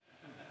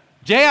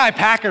J.I.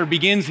 Packer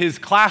begins his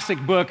classic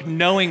book,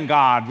 Knowing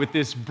God, with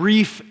this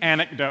brief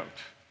anecdote.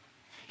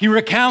 He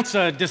recounts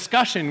a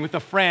discussion with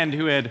a friend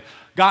who had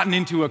gotten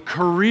into a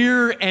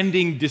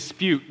career-ending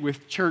dispute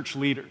with church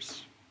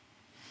leaders.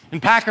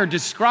 And Packer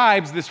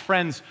describes this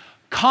friend's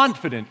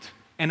confident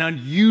and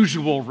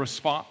unusual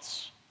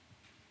response.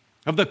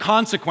 Of the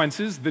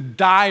consequences, the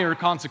dire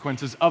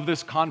consequences of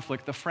this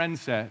conflict, the friend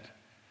said,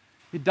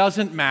 "It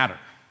doesn't matter,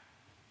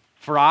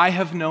 for I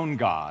have known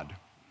God,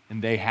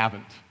 and they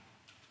haven't."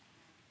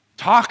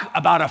 Talk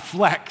about a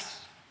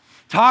flex.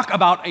 Talk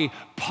about a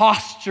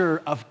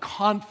posture of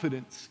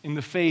confidence in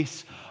the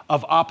face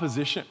of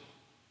opposition.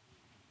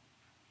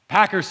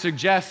 Packer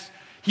suggests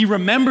he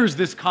remembers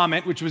this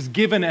comment, which was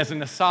given as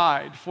an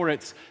aside, for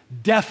its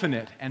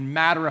definite and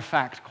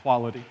matter-of-fact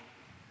quality.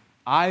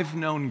 I've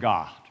known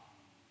God,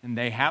 and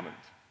they haven't.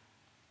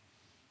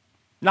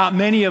 Not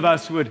many of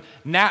us would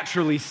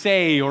naturally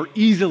say or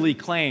easily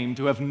claim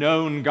to have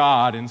known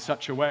God in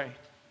such a way.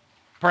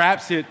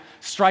 Perhaps it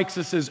strikes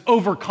us as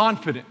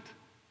overconfident,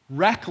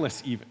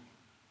 reckless even,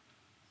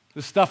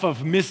 the stuff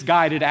of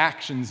misguided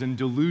actions and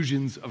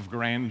delusions of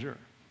grandeur.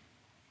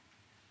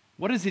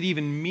 What does it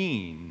even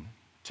mean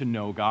to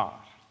know God,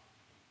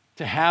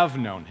 to have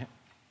known Him?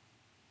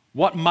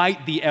 What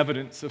might the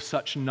evidence of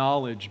such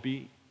knowledge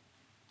be?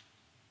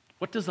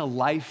 What does a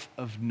life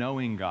of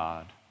knowing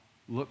God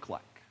look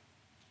like?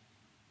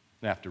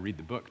 I have to read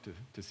the book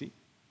to see.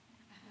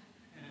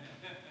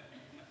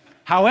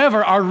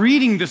 However, our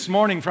reading this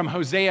morning from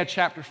Hosea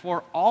chapter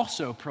 4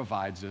 also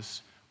provides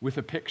us with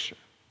a picture.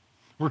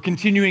 We're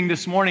continuing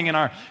this morning in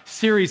our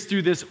series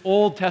through this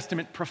Old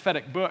Testament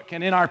prophetic book,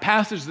 and in our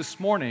passage this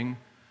morning,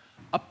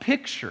 a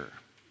picture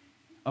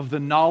of the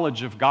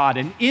knowledge of God,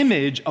 an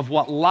image of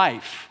what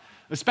life,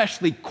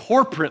 especially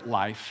corporate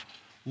life,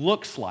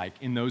 looks like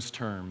in those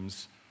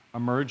terms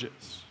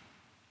emerges.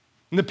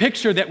 And the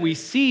picture that we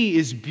see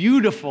is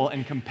beautiful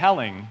and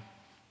compelling,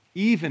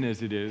 even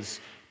as it is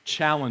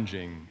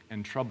challenging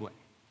and troubling.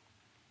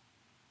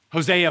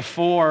 Hosea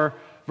 4,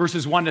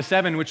 verses 1 to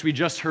 7, which we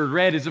just heard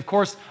read, is of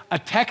course a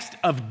text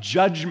of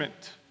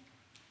judgment.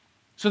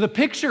 So the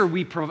picture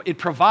it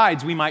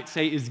provides, we might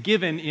say, is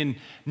given in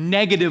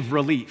negative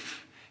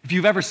relief. If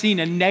you've ever seen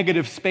a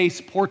negative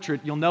space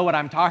portrait, you'll know what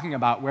I'm talking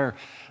about, where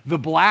the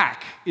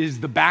black is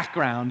the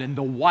background and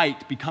the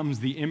white becomes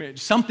the image.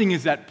 Something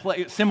is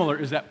similar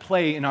is at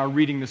play in our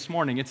reading this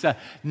morning. It's a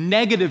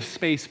negative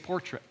space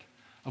portrait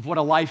of what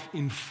a life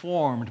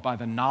informed by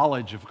the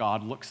knowledge of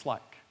God looks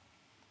like.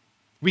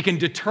 We can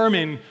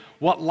determine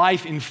what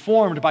life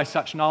informed by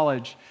such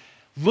knowledge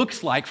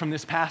looks like from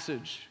this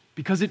passage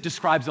because it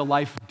describes a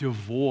life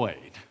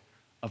devoid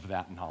of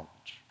that knowledge.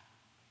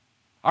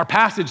 Our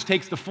passage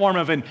takes the form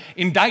of an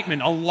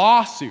indictment, a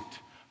lawsuit,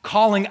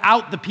 calling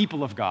out the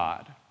people of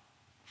God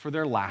for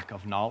their lack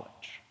of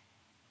knowledge.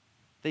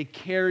 They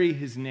carry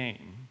His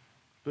name,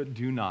 but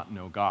do not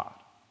know God.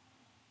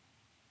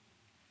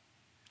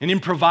 And in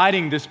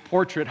providing this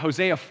portrait,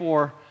 Hosea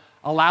 4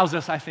 allows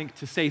us, I think,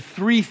 to say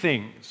three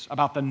things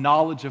about the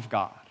knowledge of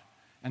God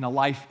and a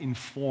life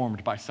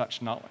informed by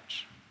such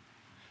knowledge.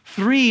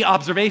 Three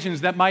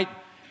observations that might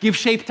give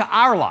shape to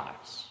our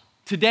lives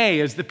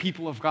today as the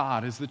people of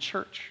God, as the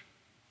church.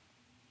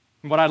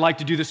 And what I'd like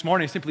to do this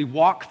morning is simply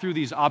walk through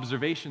these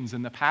observations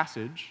in the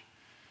passage,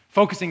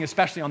 focusing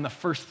especially on the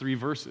first three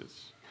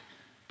verses,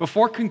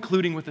 before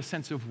concluding with a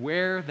sense of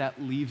where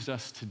that leaves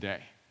us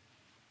today,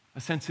 a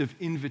sense of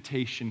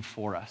invitation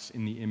for us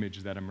in the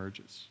image that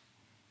emerges.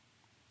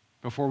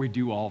 Before we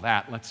do all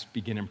that, let's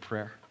begin in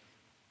prayer.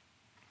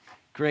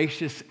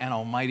 Gracious and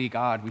almighty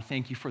God, we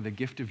thank you for the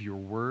gift of your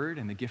word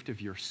and the gift of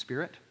your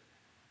Spirit.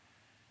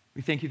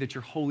 We thank you that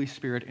your Holy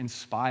Spirit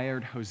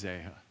inspired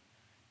Hosea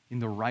in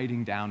the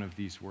writing down of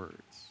these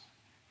words,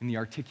 in the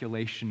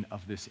articulation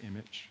of this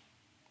image.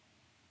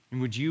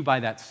 And would you, by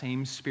that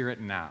same Spirit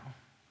now,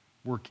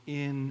 work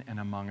in and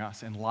among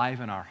us,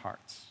 enliven our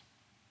hearts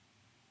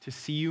to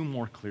see you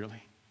more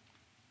clearly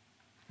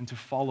and to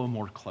follow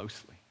more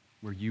closely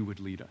where you would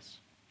lead us.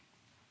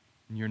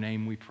 In your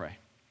name we pray.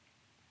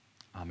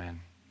 Amen.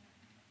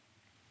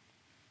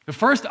 The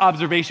first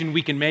observation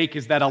we can make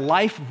is that a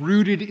life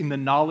rooted in the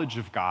knowledge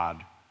of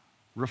God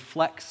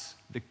reflects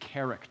the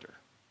character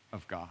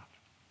of God.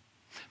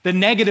 The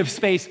negative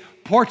space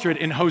portrait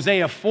in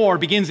Hosea 4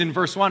 begins in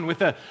verse 1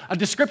 with a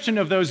description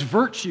of those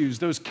virtues,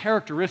 those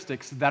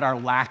characteristics that are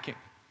lacking.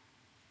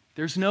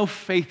 There's no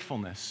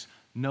faithfulness,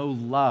 no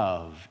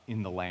love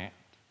in the land.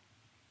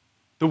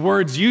 The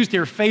words used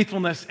here,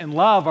 faithfulness and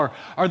love,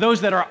 are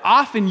those that are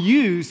often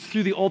used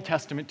through the Old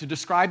Testament to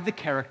describe the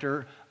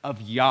character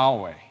of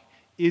Yahweh,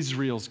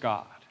 Israel's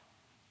God.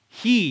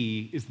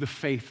 He is the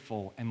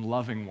faithful and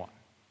loving one.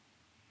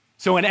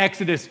 So in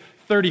Exodus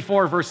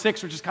 34, verse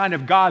 6, which is kind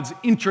of God's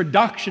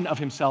introduction of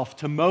himself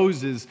to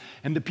Moses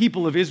and the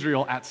people of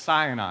Israel at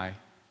Sinai,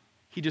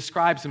 he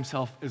describes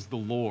himself as the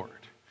Lord,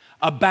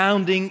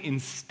 abounding in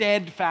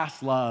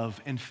steadfast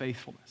love and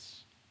faithfulness.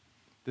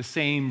 The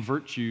same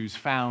virtues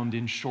found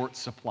in short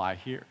supply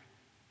here.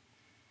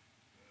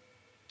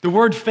 The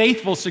word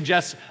faithful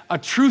suggests a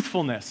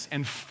truthfulness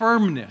and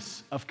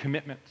firmness of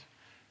commitment,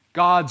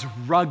 God's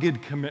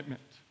rugged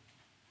commitment.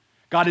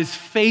 God is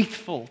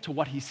faithful to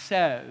what he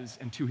says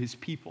and to his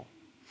people.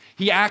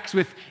 He acts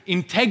with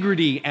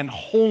integrity and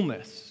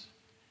wholeness.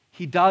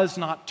 He does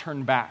not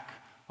turn back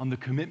on the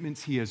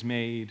commitments he has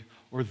made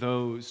or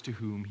those to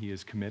whom he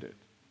is committed.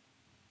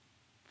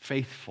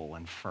 Faithful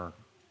and firm.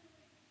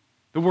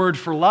 The word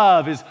for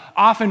love is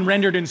often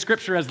rendered in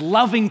Scripture as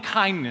loving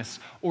kindness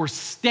or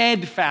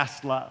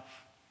steadfast love.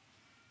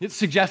 It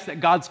suggests that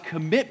God's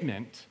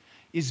commitment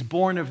is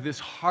born of this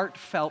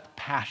heartfelt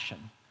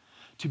passion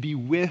to be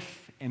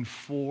with and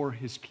for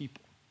his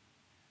people.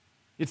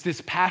 It's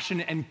this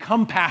passion and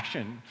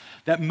compassion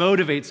that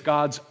motivates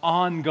God's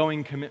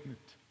ongoing commitment,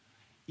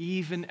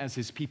 even as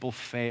his people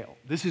fail.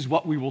 This is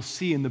what we will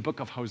see in the book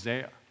of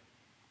Hosea.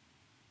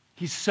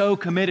 He's so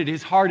committed,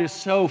 his heart is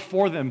so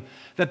for them,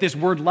 that this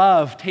word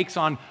love takes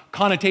on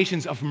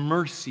connotations of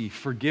mercy,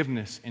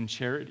 forgiveness, and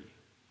charity.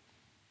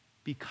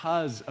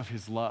 Because of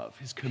his love,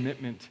 his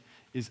commitment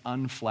is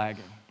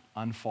unflagging,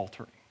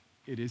 unfaltering.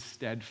 It is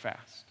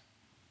steadfast.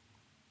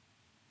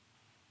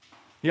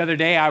 The other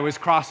day, I was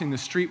crossing the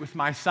street with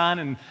my son,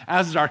 and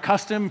as is our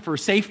custom for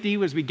safety,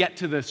 as we get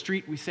to the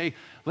street, we say,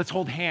 let's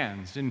hold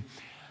hands. And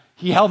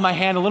he held my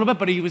hand a little bit,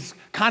 but he was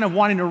kind of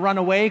wanting to run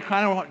away,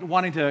 kind of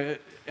wanting to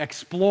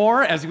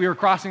explore as we were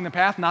crossing the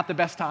path. Not the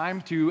best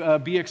time to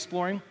be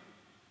exploring.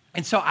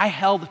 And so I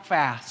held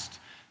fast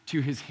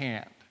to his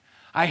hand.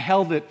 I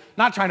held it,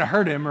 not trying to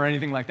hurt him or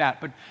anything like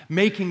that, but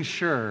making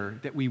sure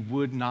that we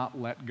would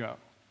not let go.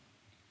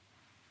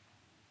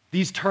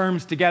 These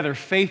terms together,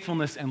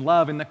 faithfulness and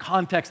love, in the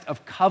context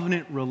of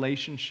covenant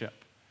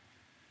relationship,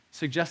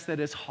 suggest that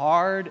as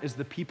hard as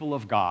the people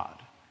of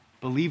God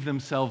believe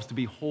themselves to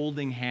be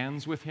holding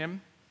hands with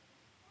him,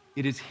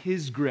 it is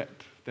his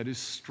grip that is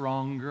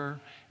stronger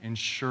and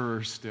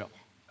surer still.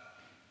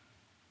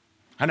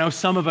 I know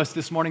some of us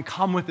this morning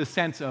come with a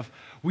sense of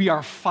we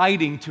are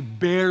fighting to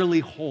barely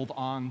hold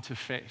on to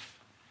faith.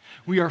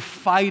 We are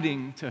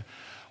fighting to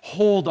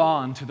hold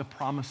on to the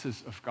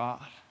promises of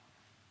God.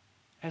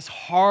 As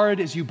hard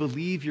as you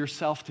believe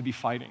yourself to be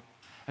fighting,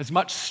 as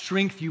much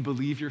strength you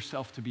believe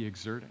yourself to be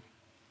exerting,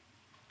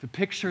 the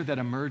picture that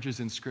emerges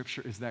in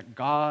Scripture is that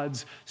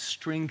God's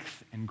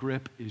strength and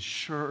grip is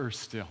surer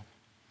still.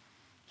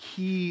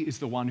 He is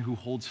the one who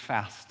holds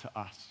fast to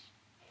us.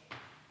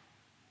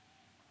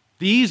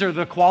 These are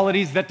the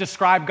qualities that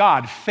describe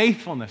God,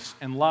 faithfulness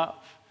and love.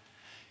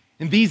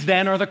 And these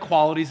then are the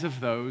qualities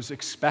of those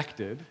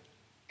expected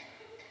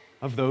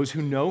of those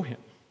who know him.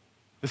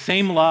 The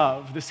same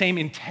love, the same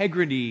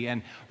integrity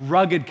and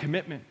rugged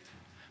commitment,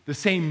 the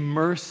same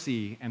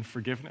mercy and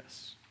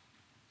forgiveness.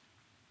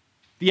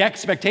 The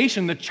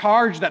expectation, the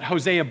charge that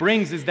Hosea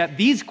brings is that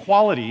these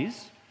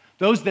qualities,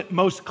 those that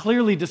most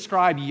clearly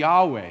describe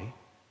Yahweh,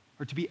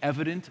 are to be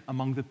evident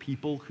among the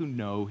people who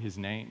know his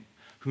name,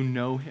 who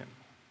know him.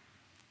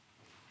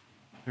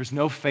 There's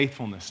no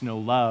faithfulness, no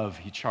love,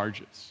 he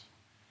charges.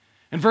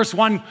 And verse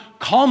 1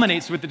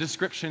 culminates with the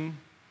description,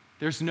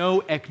 there's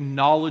no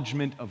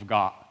acknowledgement of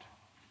God.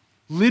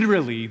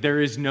 Literally, there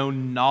is no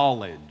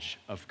knowledge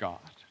of God.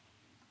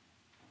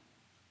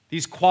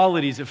 These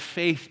qualities of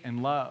faith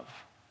and love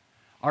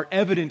are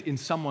evident in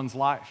someone's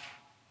life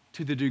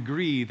to the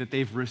degree that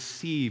they've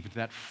received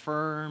that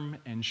firm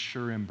and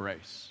sure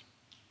embrace.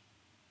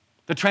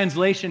 The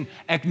translation,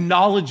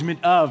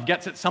 acknowledgement of,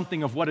 gets at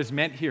something of what is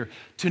meant here.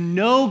 To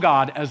know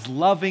God as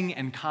loving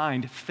and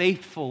kind,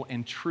 faithful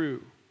and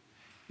true,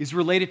 is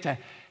related to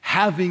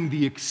having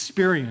the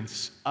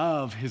experience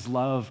of his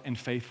love and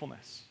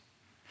faithfulness.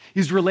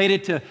 Is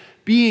related to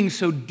being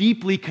so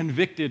deeply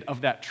convicted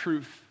of that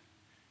truth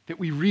that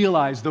we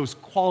realize those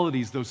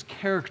qualities, those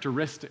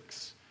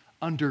characteristics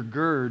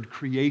undergird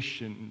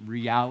creation,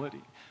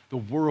 reality, the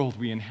world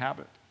we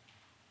inhabit.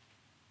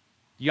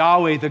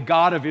 Yahweh, the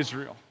God of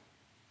Israel,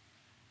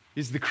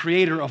 is the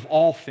creator of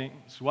all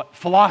things, what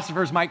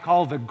philosophers might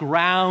call the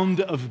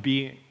ground of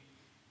being.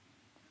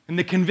 And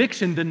the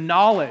conviction, the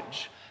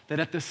knowledge that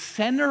at the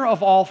center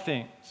of all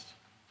things,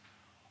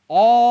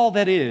 all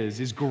that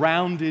is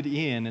grounded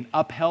in and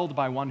upheld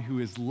by one who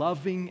is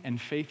loving and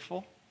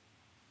faithful.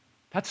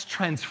 That's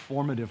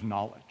transformative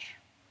knowledge.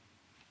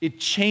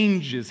 It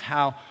changes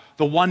how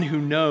the one who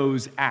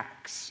knows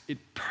acts. It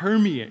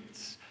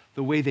permeates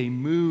the way they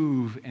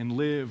move and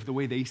live, the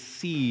way they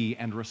see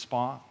and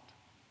respond.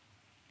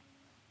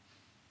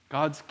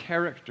 God's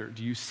character,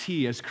 do you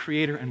see, as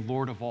creator and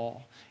Lord of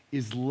all,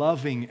 is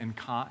loving and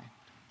kind.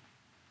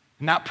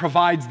 And that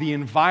provides the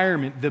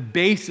environment, the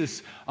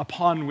basis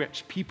upon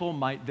which people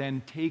might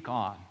then take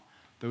on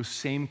those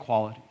same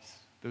qualities,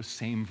 those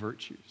same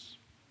virtues.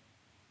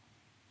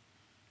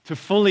 To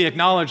fully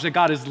acknowledge that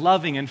God is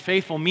loving and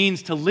faithful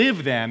means to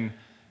live then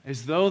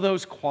as though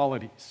those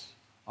qualities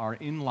are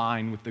in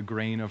line with the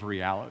grain of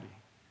reality,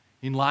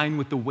 in line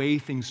with the way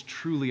things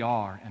truly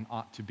are and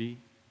ought to be.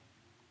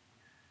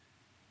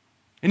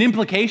 An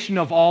implication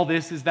of all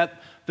this is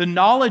that the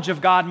knowledge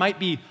of God might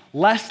be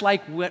less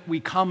like what we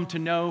come to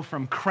know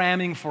from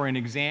cramming for an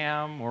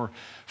exam or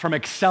from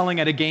excelling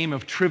at a game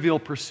of Trivial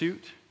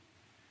Pursuit,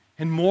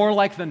 and more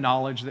like the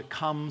knowledge that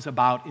comes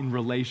about in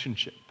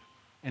relationship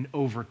and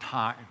over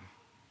time,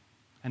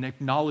 an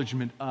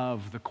acknowledgement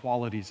of the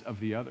qualities of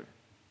the other.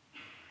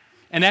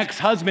 An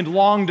ex-husband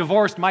long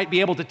divorced might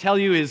be able to tell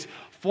you his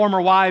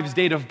former wife's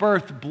date of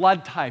birth,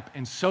 blood type,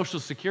 and social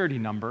security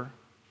number,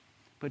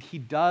 but he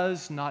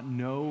does not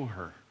know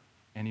her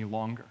any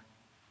longer.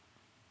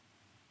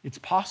 It's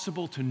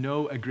possible to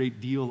know a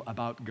great deal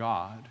about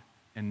God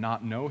and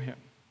not know him.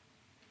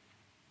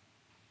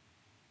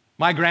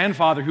 My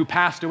grandfather, who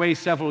passed away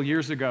several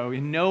years ago,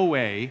 in no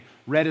way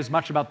read as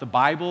much about the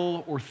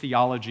Bible or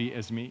theology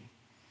as me.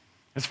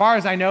 As far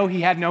as I know,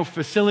 he had no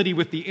facility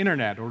with the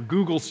internet or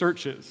Google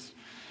searches.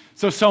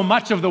 So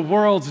much of the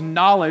world's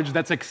knowledge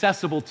that's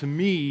accessible to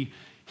me,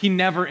 he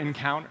never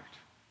encountered.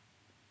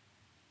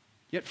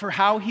 Yet for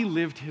how he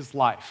lived his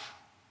life,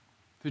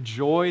 the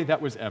joy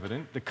that was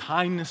evident, the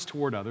kindness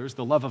toward others,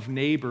 the love of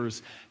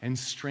neighbors and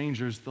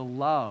strangers, the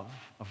love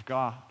of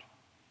God,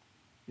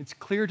 it's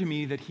clear to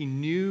me that he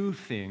knew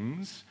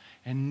things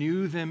and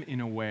knew them in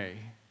a way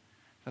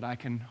that I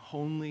can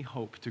only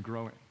hope to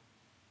grow in.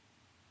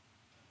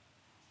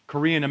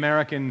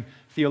 Korean-American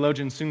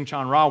theologian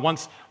Soong-Chan Rah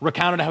once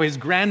recounted how his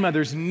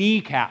grandmother's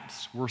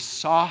kneecaps were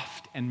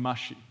soft and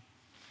mushy,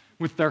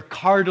 with their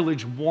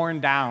cartilage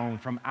worn down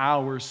from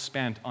hours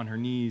spent on her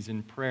knees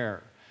in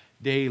prayer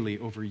daily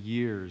over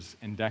years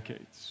and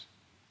decades.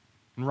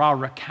 And Rah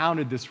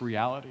recounted this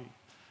reality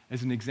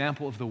as an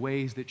example of the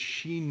ways that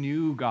she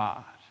knew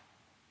God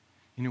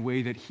in a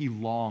way that he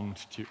longed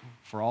to,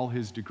 for all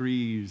his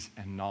degrees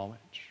and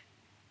knowledge.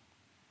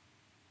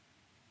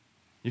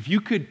 If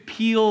you could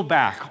peel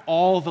back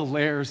all the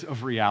layers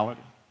of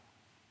reality,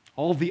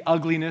 all the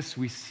ugliness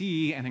we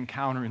see and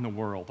encounter in the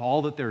world,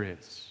 all that there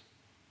is,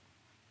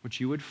 what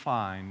you would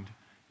find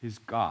is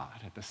God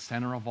at the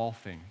center of all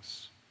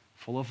things,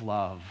 full of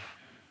love,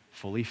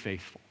 fully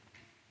faithful.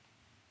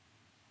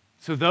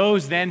 So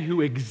those then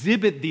who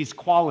exhibit these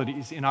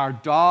qualities in our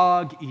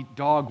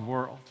dog-eat-dog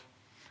world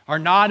are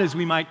not, as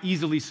we might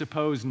easily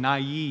suppose,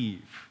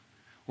 naive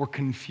or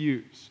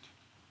confused.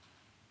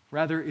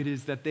 Rather, it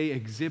is that they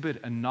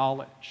exhibit a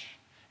knowledge,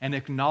 an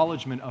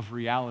acknowledgement of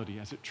reality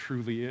as it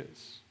truly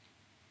is.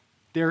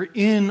 They're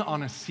in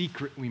on a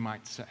secret, we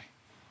might say,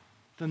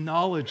 the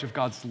knowledge of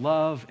God's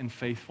love and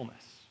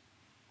faithfulness.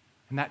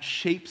 And that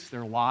shapes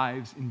their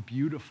lives in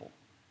beautiful,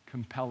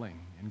 compelling,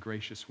 and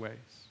gracious ways.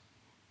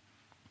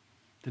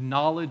 The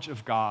knowledge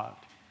of God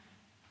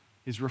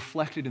is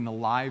reflected in the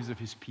lives of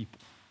his people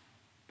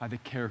by the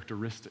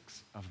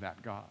characteristics of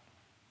that God.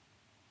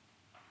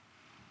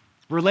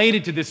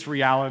 Related to this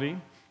reality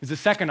is a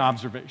second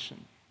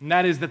observation, and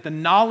that is that the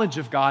knowledge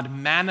of God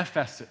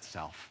manifests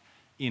itself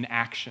in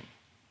action.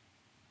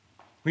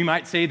 We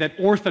might say that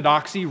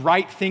orthodoxy,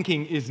 right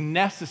thinking, is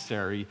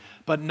necessary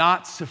but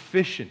not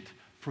sufficient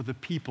for the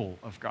people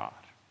of God.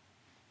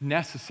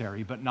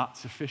 Necessary but not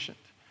sufficient.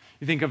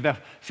 You think of the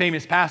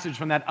famous passage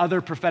from that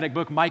other prophetic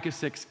book, Micah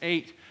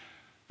 6:8.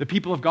 The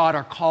people of God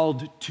are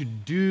called to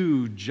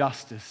do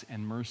justice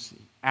and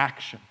mercy,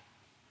 action.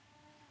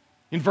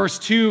 In verse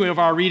 2 of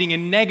our reading,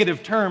 in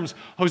negative terms,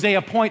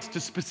 Hosea points to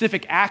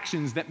specific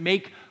actions that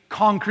make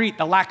concrete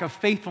the lack of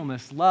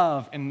faithfulness,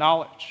 love, and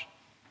knowledge.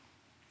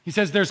 He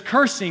says there's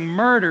cursing,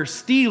 murder,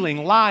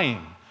 stealing,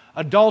 lying,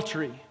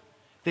 adultery.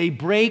 They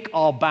break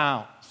all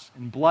bounds,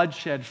 and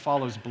bloodshed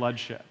follows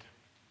bloodshed.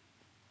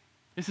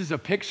 This is a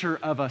picture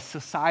of a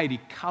society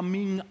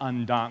coming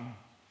undone,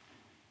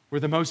 where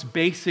the most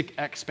basic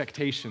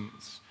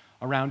expectations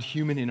around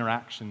human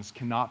interactions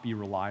cannot be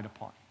relied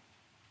upon.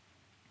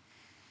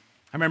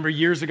 I remember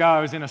years ago, I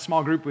was in a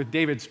small group with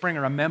David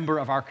Springer, a member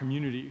of our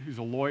community who's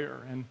a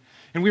lawyer, and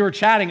we were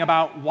chatting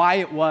about why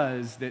it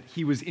was that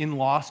he was in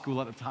law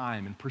school at the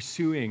time and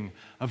pursuing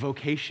a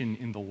vocation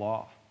in the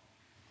law.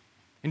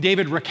 And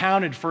David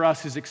recounted for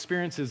us his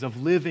experiences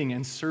of living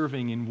and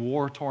serving in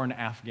war-torn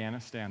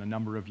Afghanistan a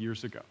number of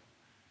years ago.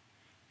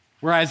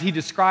 Whereas he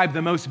described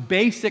the most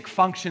basic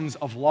functions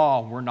of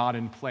law were not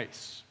in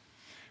place,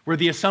 where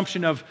the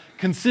assumption of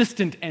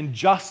consistent and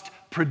just,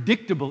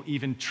 predictable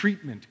even,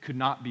 treatment could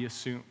not be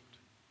assumed.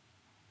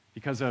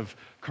 Because of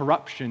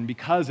corruption,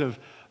 because of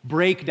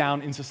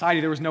breakdown in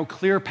society, there was no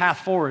clear path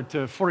forward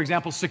to, for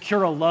example,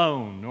 secure a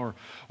loan,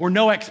 or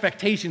no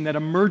expectation that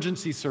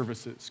emergency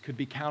services could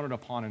be counted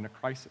upon in a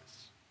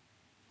crisis.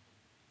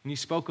 And he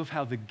spoke of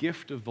how the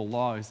gift of the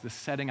law is the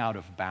setting out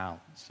of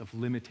bounds, of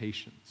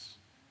limitations,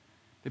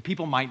 that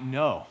people might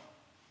know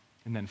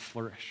and then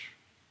flourish.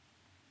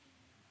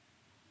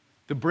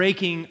 The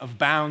breaking of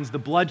bounds, the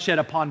bloodshed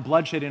upon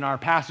bloodshed in our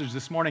passage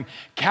this morning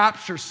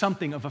captures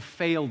something of a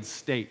failed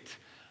state,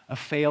 a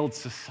failed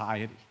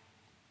society,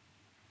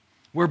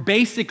 where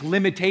basic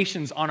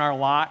limitations on our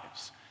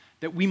lives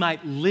that we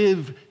might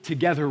live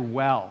together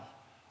well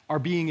are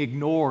being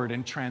ignored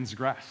and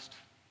transgressed,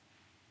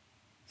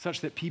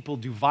 such that people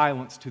do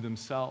violence to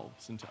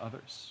themselves and to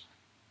others.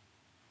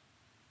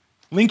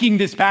 Linking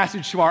this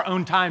passage to our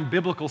own time,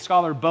 biblical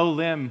scholar Bo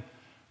Lim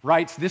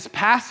writes, "This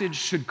passage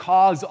should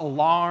cause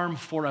alarm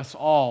for us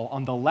all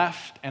on the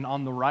left and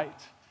on the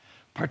right,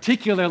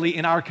 particularly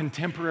in our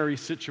contemporary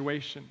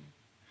situation,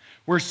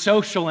 where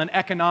social and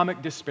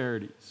economic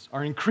disparities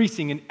are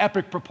increasing in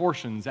epic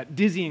proportions at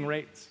dizzying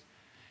rates,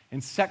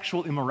 and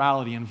sexual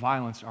immorality and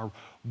violence are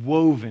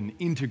woven,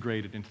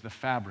 integrated into the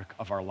fabric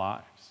of our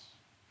lives."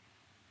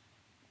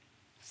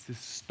 It's this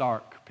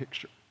stark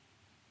picture.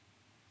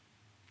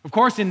 Of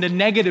course, in the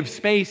negative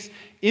space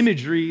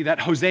imagery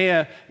that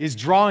Hosea is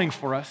drawing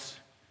for us,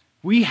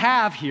 we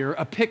have here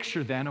a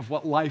picture then of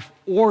what life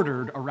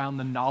ordered around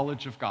the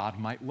knowledge of God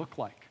might look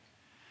like.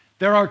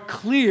 There are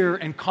clear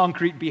and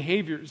concrete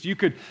behaviors. You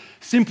could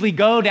simply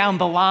go down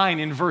the line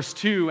in verse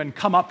 2 and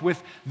come up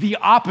with the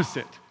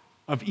opposite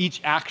of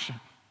each action.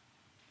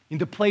 In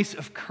the place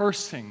of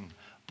cursing,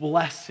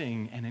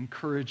 blessing, and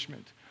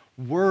encouragement,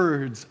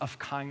 words of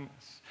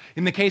kindness.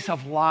 In the case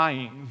of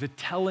lying, the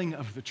telling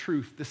of the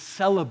truth, the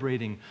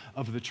celebrating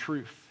of the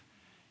truth.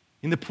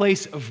 In the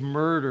place of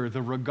murder,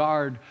 the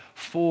regard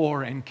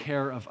for and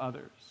care of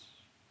others.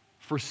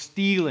 For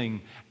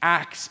stealing,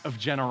 acts of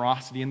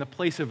generosity. In the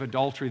place of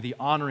adultery, the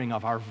honoring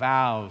of our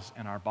vows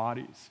and our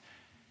bodies.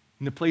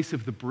 In the place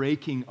of the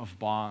breaking of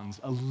bonds,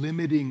 a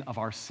limiting of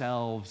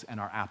ourselves and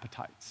our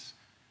appetites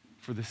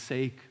for the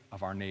sake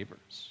of our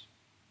neighbors.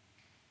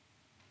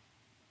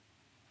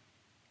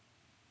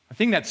 The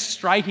thing that's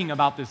striking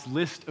about this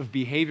list of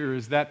behavior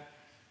is that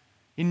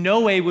in no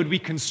way would we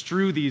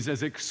construe these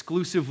as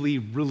exclusively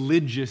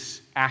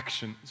religious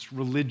actions,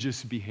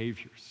 religious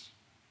behaviors.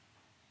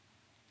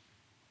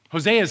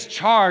 Hosea's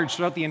charge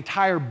throughout the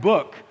entire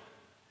book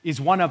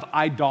is one of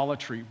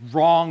idolatry,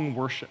 wrong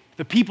worship.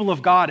 The people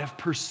of God have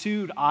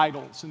pursued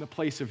idols in the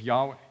place of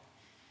Yahweh.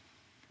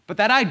 But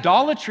that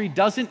idolatry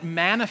doesn't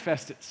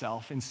manifest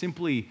itself in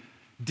simply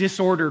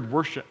disordered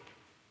worship.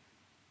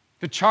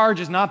 The charge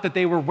is not that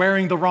they were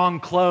wearing the wrong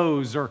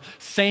clothes or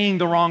saying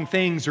the wrong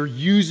things or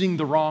using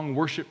the wrong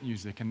worship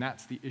music, and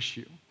that's the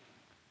issue.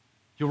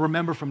 You'll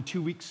remember from 2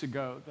 weeks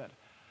ago that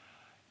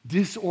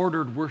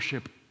disordered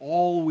worship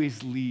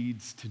always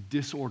leads to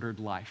disordered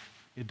life.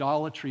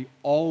 Idolatry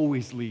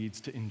always leads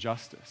to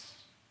injustice.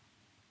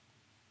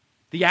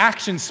 The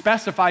actions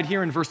specified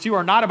here in verse 2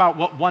 are not about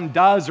what one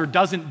does or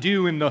doesn't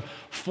do in the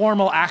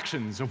formal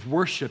actions of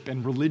worship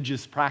and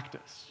religious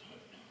practice.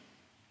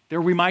 They're,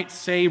 we might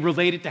say,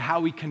 related to how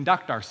we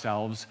conduct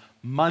ourselves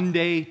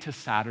Monday to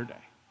Saturday.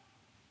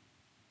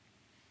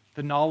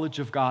 The knowledge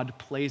of God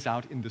plays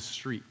out in the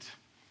street,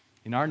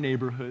 in our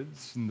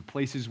neighborhoods, in the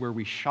places where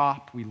we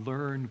shop, we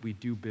learn, we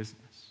do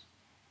business.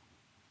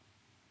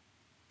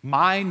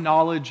 My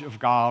knowledge of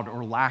God,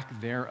 or lack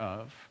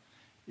thereof,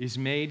 is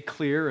made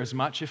clear as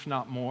much, if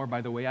not more,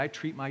 by the way I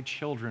treat my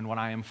children when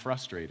I am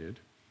frustrated,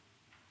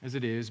 as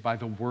it is by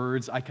the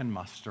words I can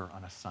muster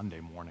on a Sunday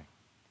morning.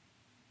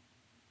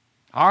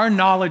 Our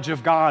knowledge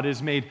of God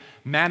is made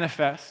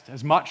manifest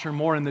as much or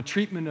more in the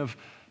treatment of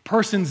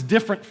persons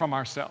different from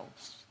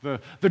ourselves.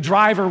 The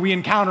driver we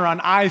encounter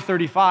on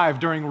I-35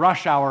 during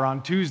rush hour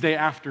on Tuesday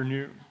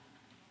afternoon.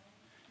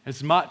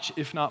 As much,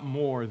 if not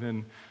more,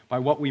 than by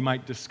what we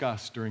might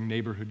discuss during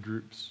neighborhood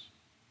groups.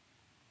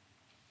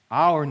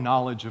 Our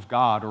knowledge of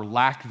God, or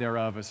lack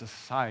thereof as a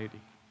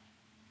society,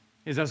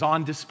 is as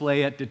on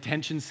display at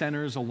detention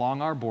centers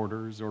along our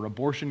borders or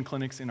abortion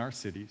clinics in our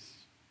cities,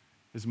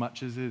 as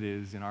much as it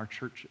is in our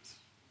churches.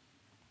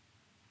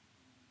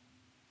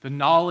 The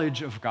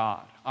knowledge of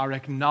God, our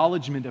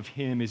acknowledgement of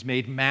Him, is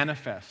made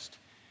manifest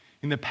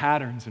in the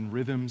patterns and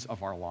rhythms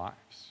of our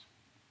lives,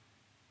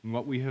 in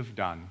what we have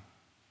done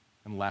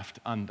and left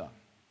undone.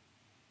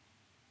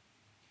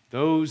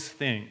 Those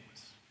things,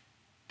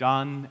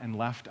 done and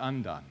left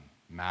undone,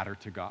 matter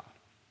to God.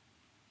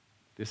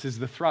 This is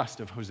the thrust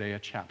of Hosea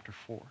chapter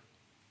 4.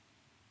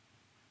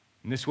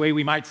 In this way,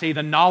 we might say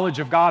the knowledge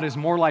of God is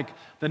more like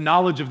the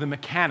knowledge of the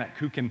mechanic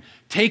who can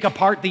take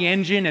apart the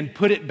engine and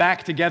put it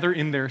back together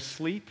in their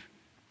sleep,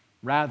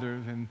 rather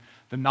than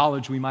the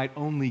knowledge we might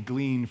only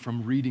glean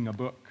from reading a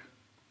book.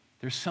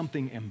 There's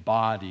something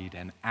embodied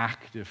and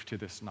active to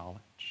this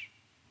knowledge.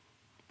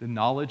 The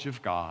knowledge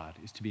of God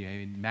is to be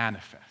made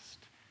manifest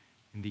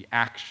in the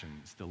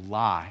actions, the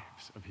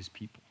lives of His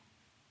people.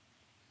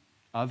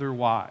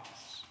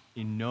 Otherwise,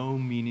 in no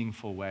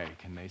meaningful way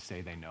can they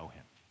say they know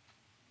Him.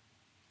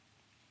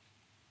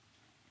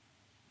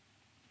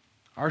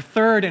 Our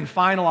third and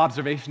final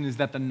observation is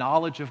that the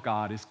knowledge of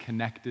God is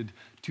connected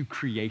to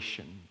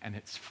creation and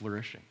its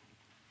flourishing.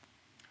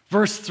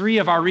 Verse 3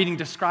 of our reading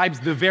describes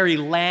the very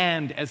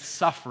land as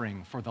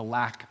suffering for the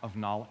lack of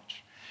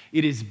knowledge.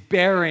 It is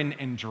barren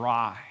and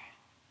dry.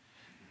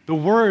 The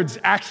words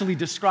actually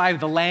describe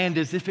the land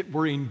as if it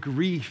were in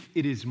grief.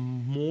 It is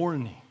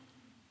mourning.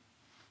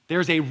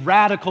 There's a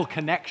radical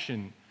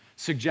connection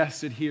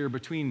suggested here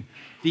between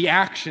the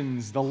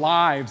actions, the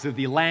lives of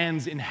the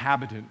land's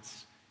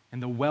inhabitants,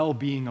 and the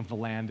well-being of the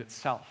land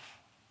itself.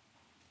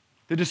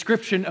 The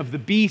description of the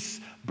beasts,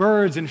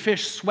 birds, and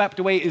fish swept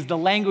away is the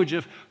language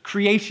of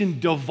creation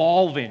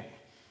devolving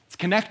It's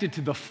connected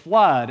to the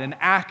flood, an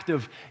act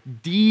of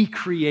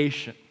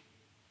decreation.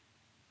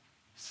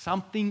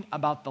 Something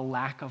about the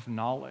lack of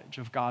knowledge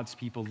of God's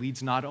people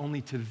leads not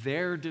only to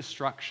their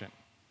destruction,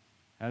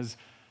 as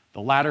the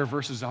latter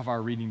verses of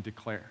our reading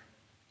declare,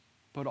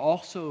 but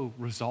also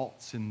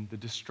results in the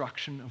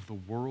destruction of the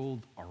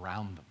world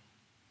around them.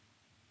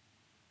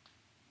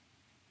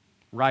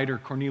 Writer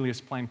Cornelius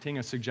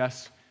Plantinga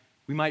suggests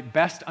we might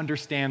best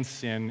understand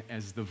sin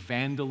as the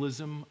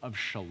vandalism of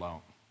shalom.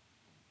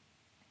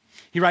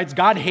 He writes,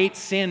 God hates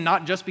sin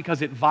not just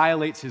because it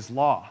violates his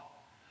law,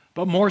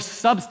 but more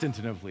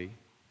substantively,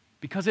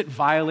 because it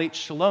violates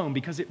shalom,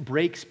 because it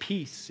breaks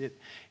peace, it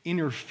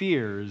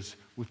interferes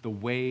with the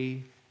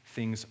way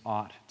things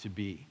ought to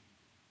be.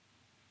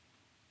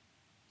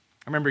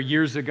 I remember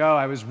years ago,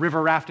 I was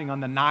river rafting on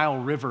the Nile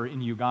River in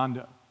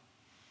Uganda.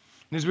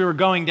 And as we were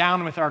going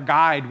down with our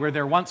guide, where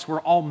there once were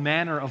all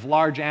manner of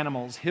large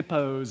animals,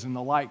 hippos and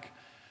the like,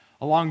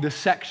 along this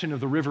section of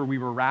the river we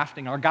were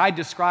rafting, our guide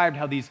described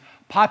how these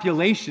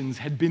populations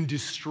had been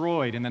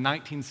destroyed in the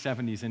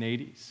 1970s and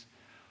 80s,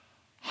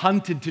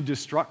 hunted to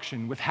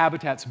destruction with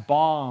habitats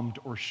bombed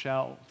or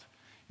shelled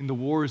in the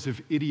wars of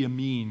Idi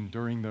Amin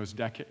during those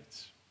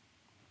decades.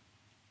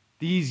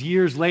 These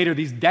years later,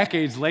 these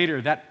decades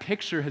later, that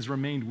picture has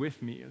remained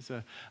with me as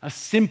a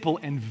simple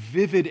and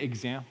vivid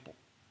example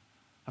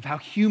of how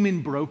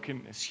human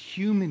brokenness,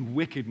 human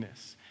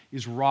wickedness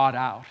is wrought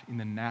out in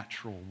the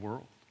natural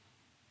world.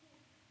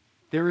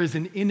 There is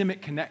an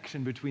intimate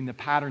connection between the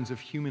patterns of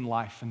human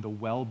life and the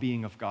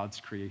well-being of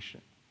God's creation.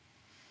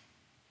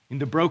 In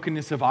the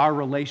brokenness of our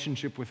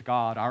relationship with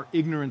God, our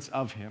ignorance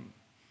of him,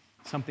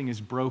 something is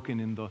broken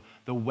in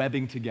the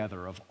webbing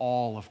together of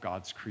all of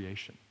God's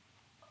creation.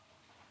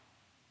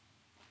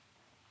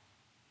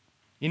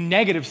 In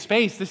negative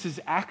space, this is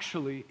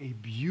actually a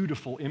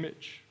beautiful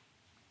image.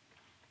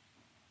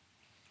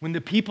 When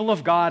the people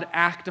of God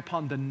act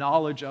upon the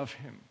knowledge of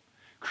him,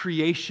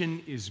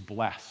 creation is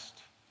blessed.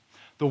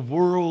 The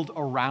world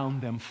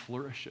around them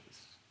flourishes.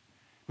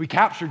 We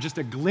capture just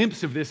a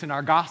glimpse of this in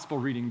our gospel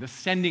reading, the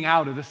sending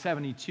out of the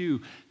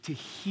 72 to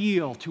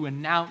heal, to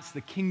announce the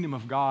kingdom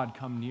of God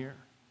come near.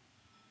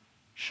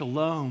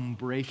 Shalom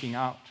breaking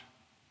out.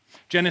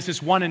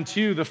 Genesis 1 and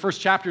 2, the first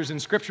chapters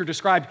in Scripture,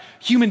 describe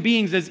human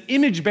beings as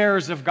image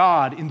bearers of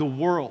God in the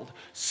world,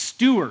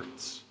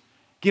 stewards,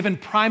 given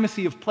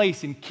primacy of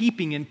place in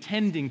keeping and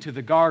tending to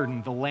the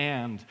garden, the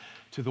land,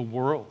 to the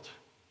world.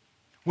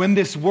 When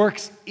this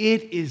works,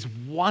 it is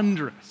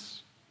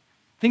wondrous.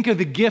 Think of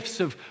the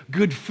gifts of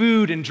good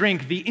food and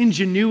drink, the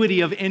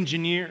ingenuity of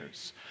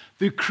engineers,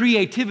 the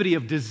creativity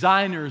of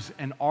designers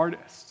and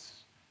artists,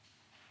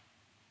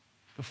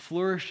 the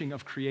flourishing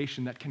of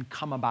creation that can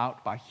come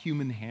about by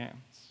human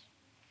hands.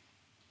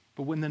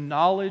 But when the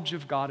knowledge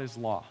of God is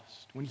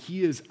lost, when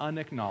he is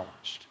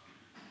unacknowledged,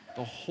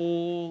 the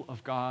whole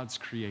of God's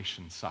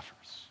creation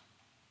suffers.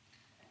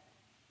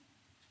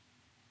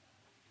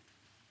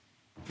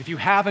 If you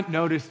haven't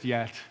noticed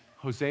yet,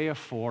 Hosea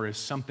 4 is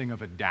something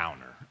of a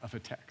downer of a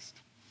text.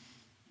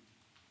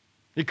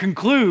 It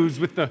concludes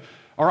with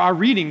our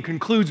reading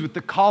concludes with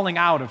the calling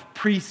out of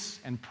priests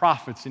and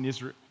prophets in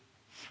Israel,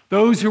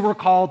 those who were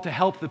called to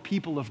help the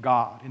people of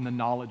God in the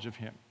knowledge of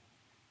him.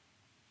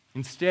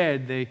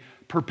 Instead, they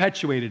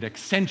perpetuated,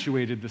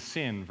 accentuated the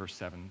sin, verse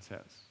 7 says.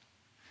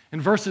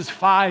 And verses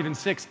 5 and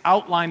 6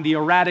 outline the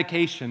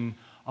eradication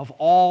of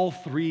all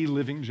three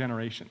living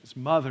generations,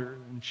 mother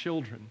and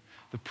children,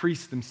 the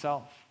priests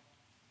themselves.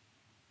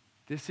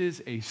 This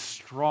is a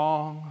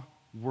strong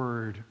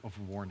word of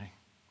warning.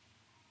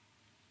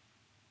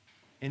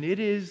 And it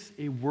is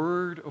a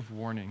word of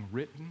warning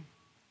written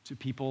to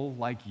people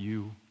like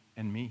you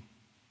and me,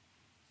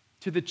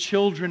 to the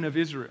children of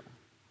Israel,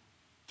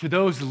 to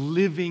those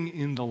living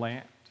in the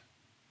land,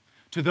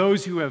 to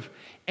those who have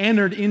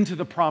entered into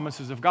the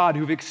promises of God,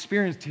 who have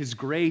experienced his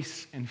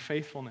grace and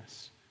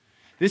faithfulness.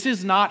 This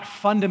is not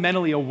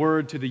fundamentally a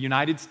word to the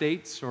United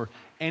States or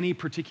any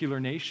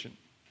particular nation.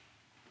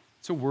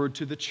 It's a word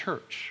to the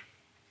church,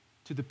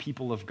 to the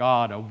people of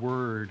God, a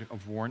word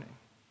of warning.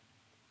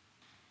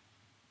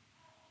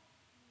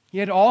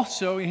 Yet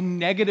also in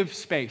negative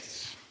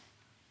space,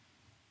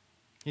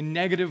 in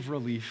negative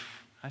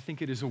relief, I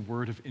think it is a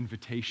word of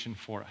invitation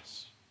for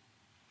us.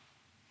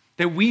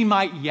 That we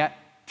might yet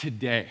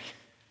today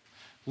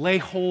lay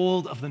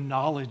hold of the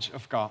knowledge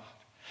of God.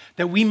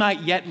 That we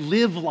might yet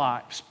live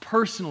lives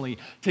personally,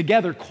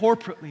 together,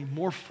 corporately,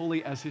 more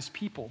fully as his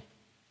people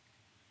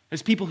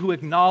who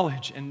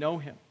acknowledge and know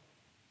him,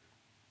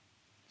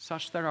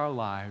 such that our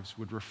lives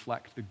would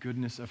reflect the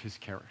goodness of his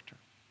character,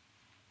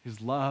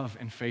 his love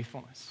and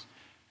faithfulness,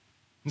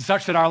 and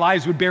such that our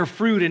lives would bear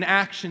fruit in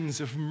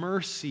actions of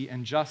mercy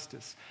and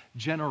justice,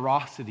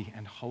 generosity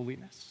and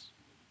holiness,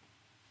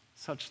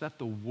 such that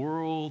the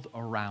world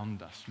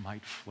around us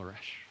might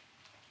flourish.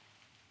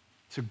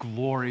 It's a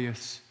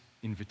glorious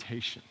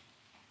invitation.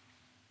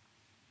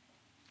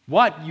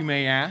 What, you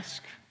may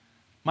ask,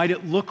 might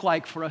it look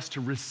like for us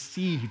to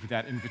receive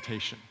that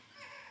invitation?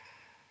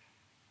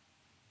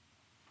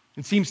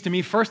 It seems to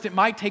me, first, it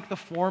might take the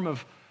form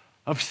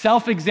of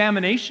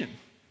self-examination.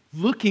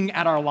 looking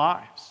at our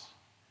lives.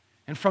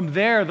 And from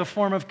there, the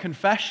form of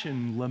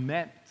confession,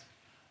 lament,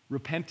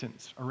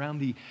 repentance around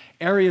the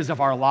areas of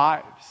our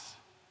lives,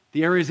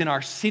 the areas in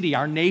our city,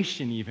 our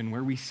nation even,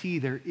 where we see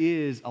there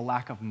is a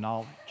lack of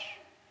knowledge,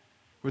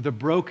 where the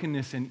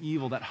brokenness and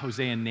evil that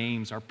Hosea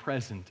names are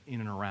present in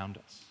and around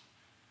us.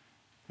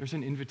 There's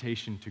an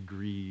invitation to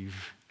grieve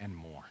and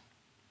mourn.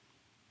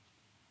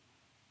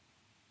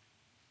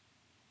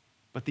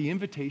 But the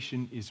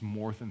invitation is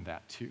more than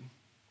that too.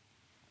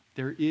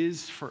 There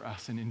is for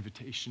us an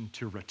invitation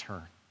to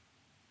return.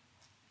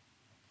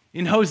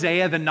 In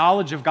Hosea, the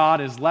knowledge of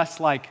God is less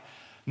like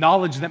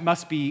knowledge that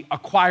must be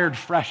acquired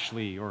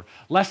freshly or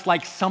less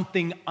like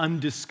something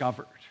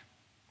undiscovered.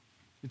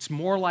 It's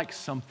more like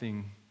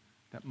something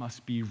that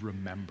must be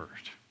remembered.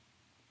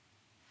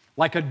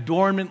 Like a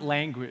dormant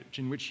language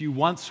in which you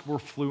once were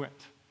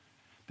fluent,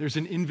 there's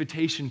an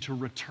invitation to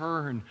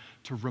return,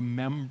 to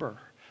remember,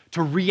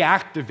 to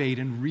reactivate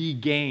and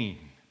regain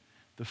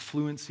the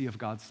fluency of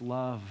God's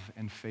love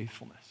and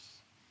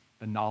faithfulness,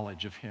 the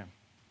knowledge of Him.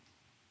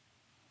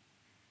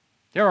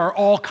 There are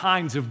all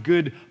kinds of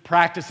good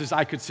practices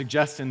I could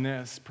suggest in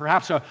this.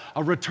 Perhaps a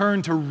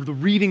return to the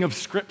reading of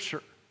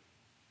Scripture.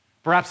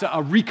 Perhaps a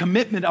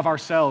recommitment of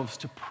ourselves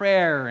to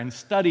prayer and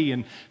study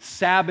and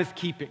Sabbath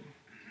keeping,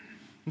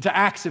 and to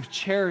acts of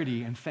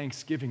charity and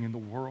thanksgiving in the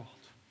world.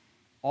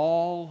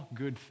 All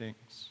good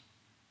things.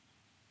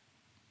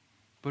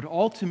 But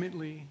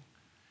ultimately,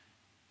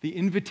 the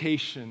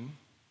invitation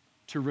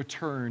to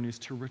return is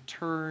to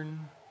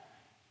return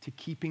to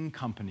keeping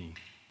company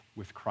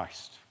with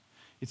Christ.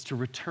 It's to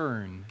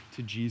return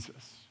to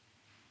Jesus,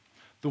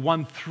 the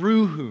one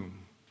through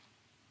whom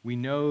we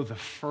know the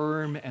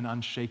firm and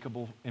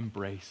unshakable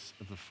embrace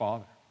of the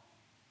Father.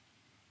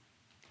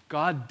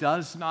 God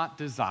does not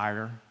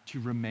desire to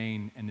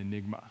remain an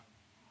enigma,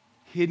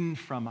 hidden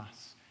from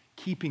us,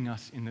 keeping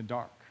us in the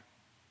dark.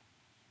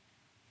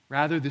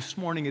 Rather, this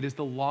morning, it is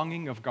the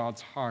longing of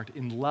God's heart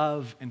in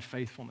love and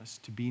faithfulness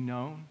to be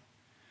known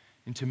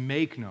and to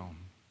make known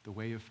the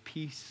way of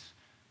peace,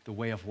 the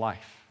way of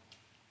life.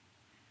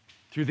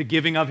 Through the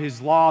giving of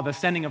His law, the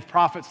sending of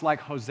prophets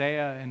like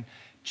Hosea, and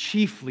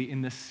chiefly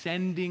in the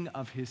sending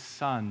of His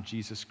Son,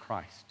 Jesus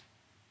Christ,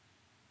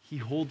 He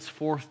holds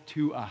forth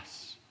to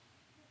us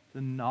the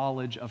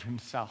knowledge of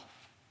Himself.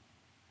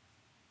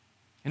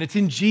 And it's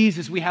in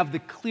Jesus we have the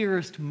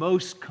clearest,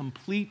 most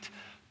complete,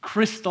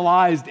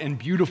 crystallized, and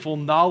beautiful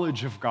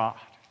knowledge of God.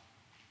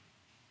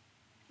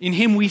 In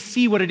Him we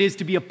see what it is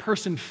to be a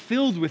person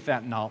filled with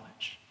that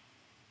knowledge.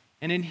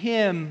 And in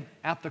Him,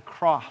 at the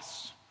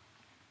cross,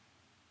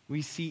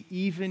 we see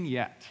even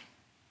yet,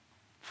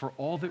 for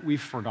all that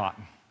we've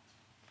forgotten,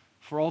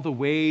 for all the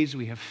ways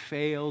we have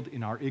failed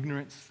in our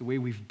ignorance, the way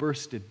we've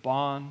bursted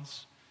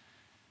bonds,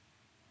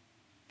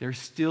 there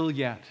still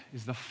yet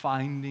is the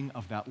finding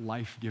of that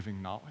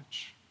life-giving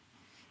knowledge.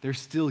 There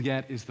still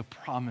yet is the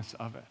promise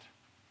of it.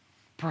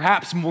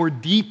 Perhaps more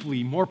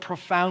deeply, more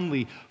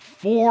profoundly,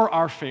 for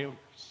our failures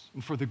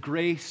and for the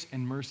grace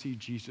and mercy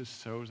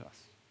Jesus shows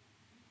us.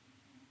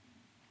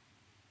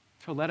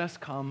 So let us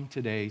come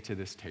today to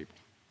this table.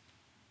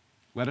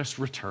 Let us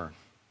return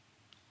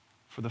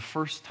for the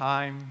first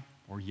time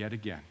or yet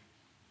again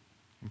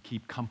and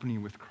keep company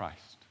with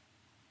Christ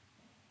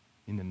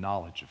in the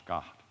knowledge of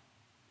God.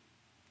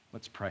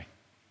 Let's pray.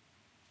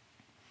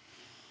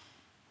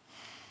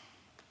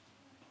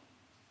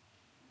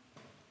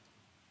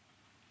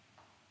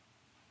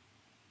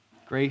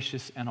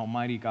 Gracious and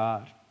almighty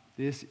God,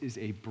 this is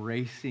a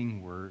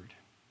bracing word.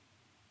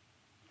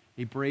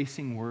 A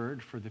bracing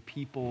word for the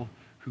people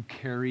who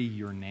carry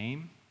your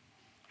name,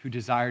 who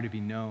desire to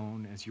be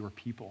known as your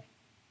people.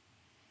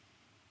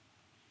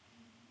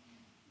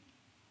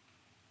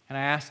 And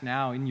I ask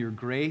now in your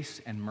grace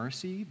and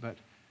mercy, but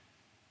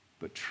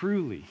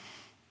truly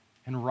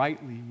and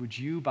rightly, would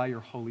you, by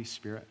your Holy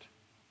Spirit,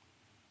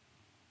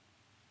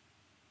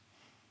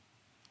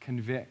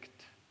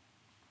 convict,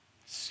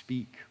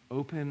 speak,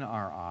 open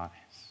our eyes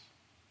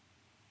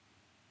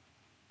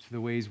to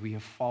the ways we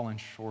have fallen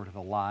short of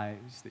the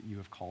lives that you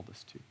have called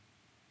us to.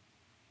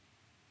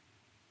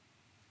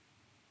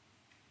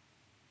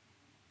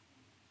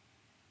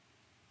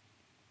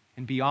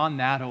 And beyond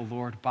that, O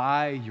Lord,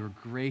 by your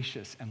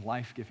gracious and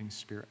life-giving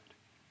Spirit,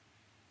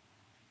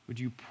 would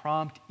you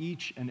prompt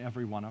each and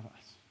every one of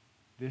us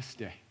this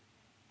day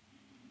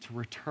to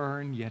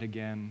return yet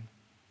again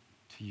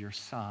to your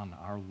Son,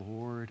 our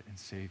Lord and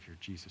Savior,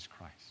 Jesus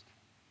Christ,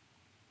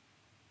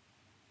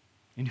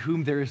 in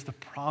whom there is the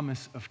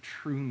promise of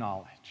true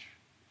knowledge,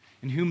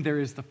 in whom there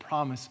is the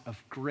promise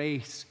of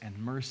grace and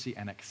mercy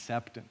and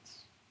acceptance,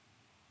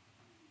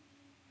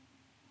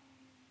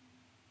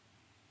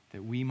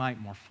 that we might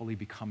more fully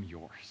become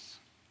yours,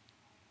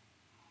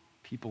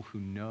 people who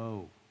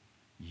know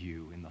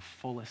you in the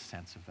fullest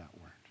sense of that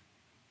word.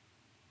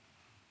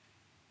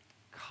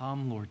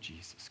 Come, Lord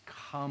Jesus.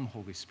 Come,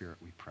 Holy Spirit,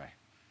 we pray.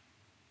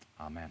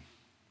 Amen.